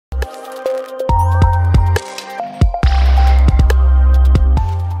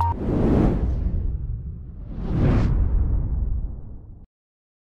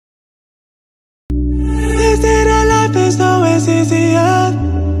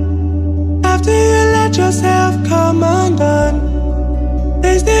come undone.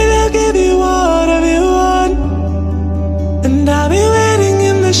 They say they'll give you whatever you want, and I'll be waiting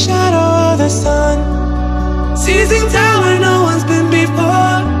in the shadow of the sun, seizing time where no one's been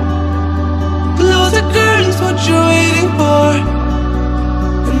before. Close the curtains, what you're waiting for,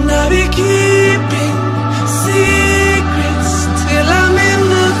 and I'll be keeping secrets till I'm in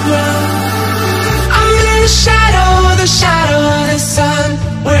the ground. I'm in the shadow of the sun,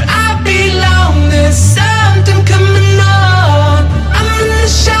 where I belong. There's something coming on. I'm in the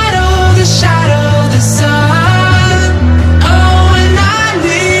shadow of the sun. Oh, and I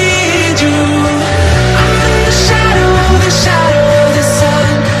need you. I'm in the shadow of the sun,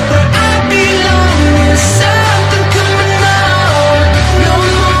 where I belong. There's something coming on. No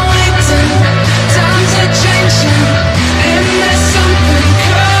more waiting, times are changing, and there's something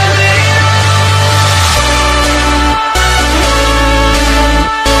coming on.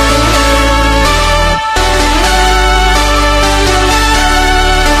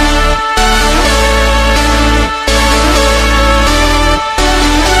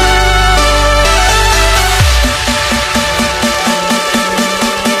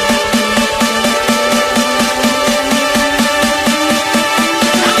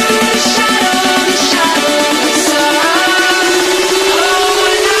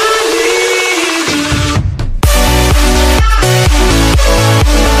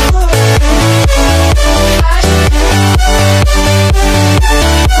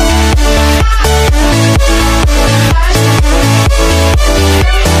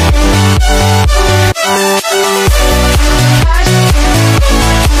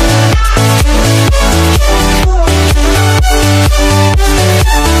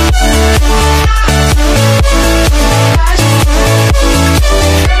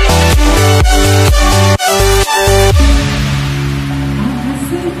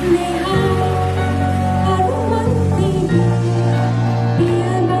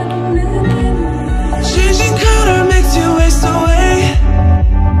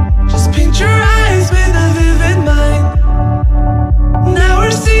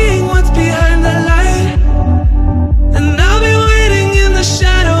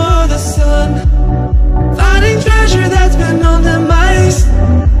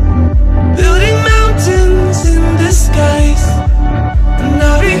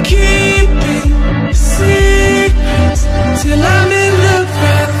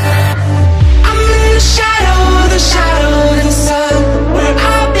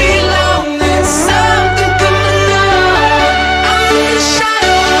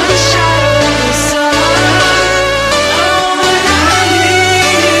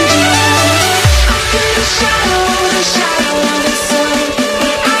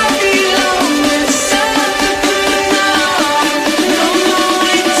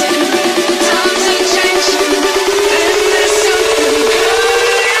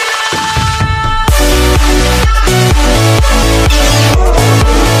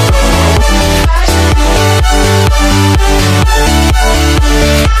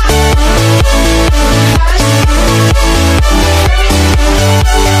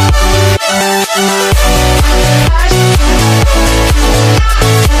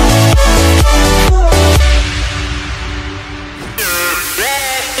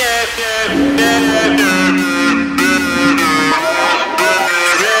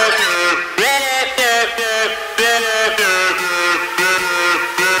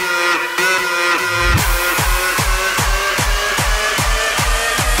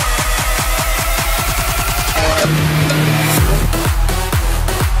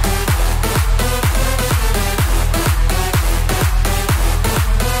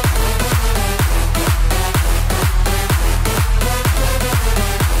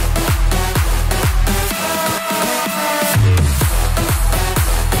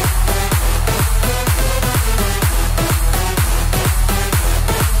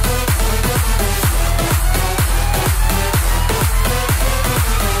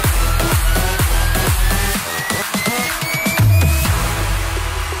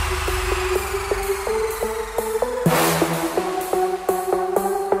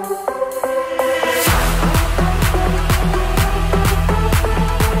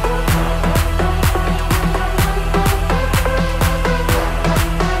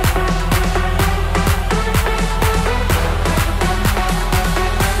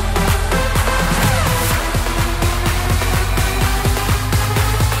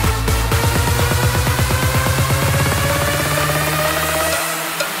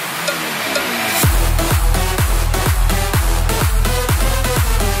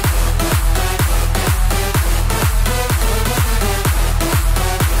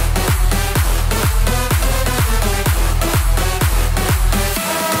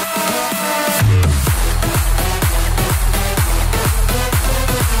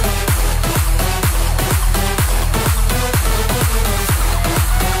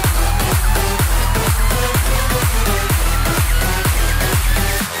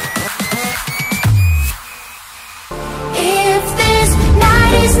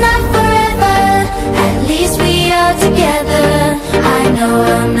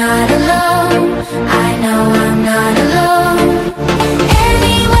 I'm not alone. I know I'm not alone.